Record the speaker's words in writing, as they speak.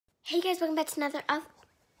Hey guys, welcome back to another of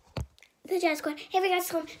the Jazz Squad. Hey guys,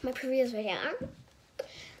 from my previous video,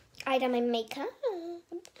 I done my makeup.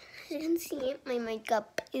 As you can see, my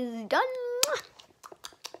makeup is done.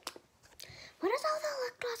 Why does all the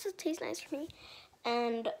lip glosses taste nice for me?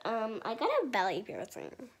 And I got a belly piercing.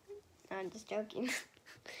 I'm just joking.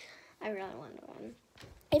 I really want one.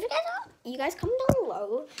 If you guys comment down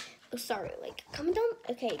below. Oh, sorry, comment down.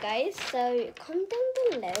 Okay, guys, so comment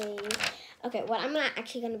down below. Okay, what I'm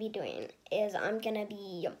actually gonna be doing is I'm gonna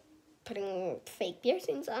be putting fake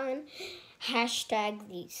piercings on. Hashtag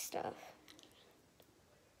these stuff.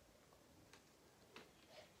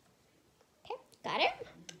 Okay, got it?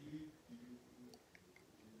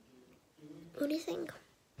 What do you think?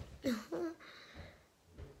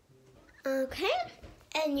 Okay,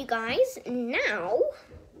 and you guys, now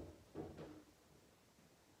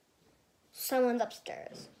someone's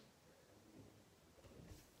upstairs.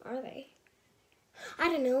 Are they? I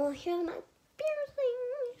don't know. Here's my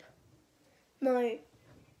piercing. My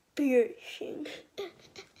piercing.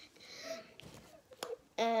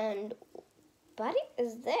 And what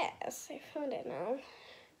is this? I found it now.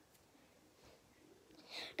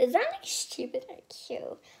 Does that look stupid or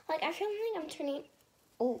cute? Like, I feel like I'm turning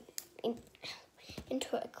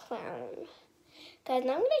into a clown. Guys,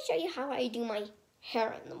 now I'm going to show you how I do my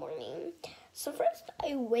hair in the morning. So first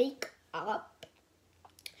I wake up.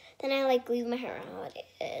 Then I leave my hair how it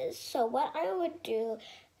is. So what I would do,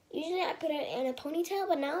 usually I put it in a ponytail,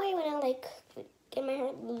 but now I want to get my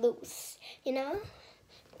hair loose, you know?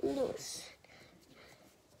 Loose.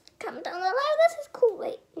 Comment down below. This is cool.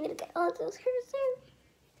 Wait, I'm gonna get all those hairs there.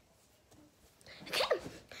 Okay.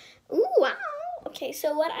 Ooh, wow. Okay,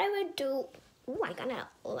 so what I would do, I got an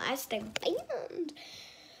elastic band.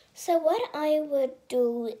 So what I would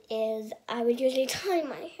do is I would usually tie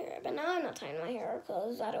my hair, but now I'm not tying my hair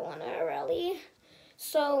because I don't want to really.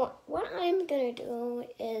 So what I'm going to do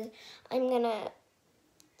is I'm going to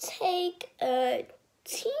take a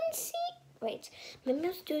teensy, wait, maybe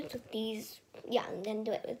I'll do it with these. Yeah, I'm going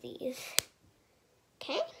to do it with these.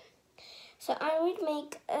 Okay? So I would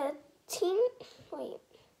make a teensy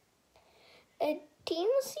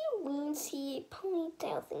weensy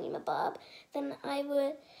ponytail thingamabob. Then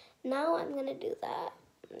now I'm gonna do that.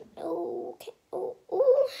 Okay.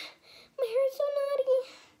 Oh, my hair is so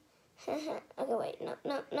naughty. Okay, wait, no.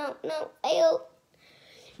 Ayo.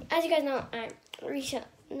 As you guys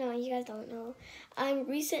know, you guys don't know. I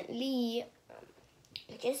recently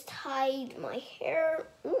just tied my hair.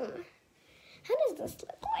 How does this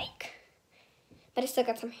look like? But I still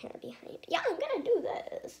got some hair behind. Yeah, I'm gonna do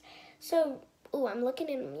this. So, I'm looking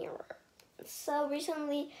in a mirror. So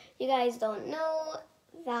recently, you guys don't know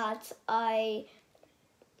that I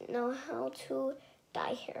know how to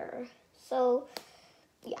dye hair. So,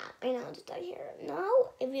 yeah, I know how to dye hair.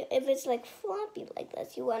 Now, if it's floppy like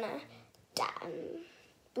this, you wanna done.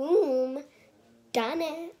 Boom, done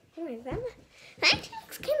it. Oh my god, that actually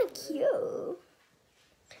looks kind of cute.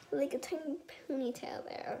 Like a tiny ponytail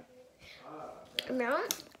there. Now,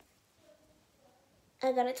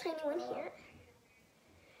 I got a tiny one here.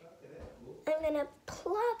 I'm gonna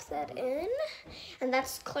plop that in, and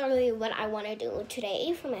that's clearly what I want to do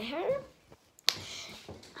today for my hair.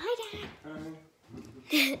 Hi,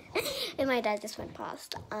 Dad. And my dad just went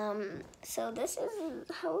past. So this is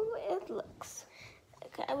how it looks.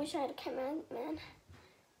 Okay, I wish I had a cameraman.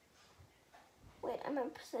 Wait, I'm in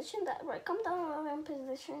position that right. Come down, I'm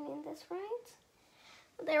positioning this right.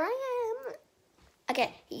 There I am.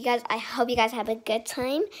 Okay, you guys, I hope you guys have a good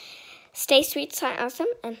time. Stay sweet, stay awesome,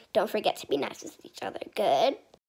 and don't forget to be nice with each other. Good.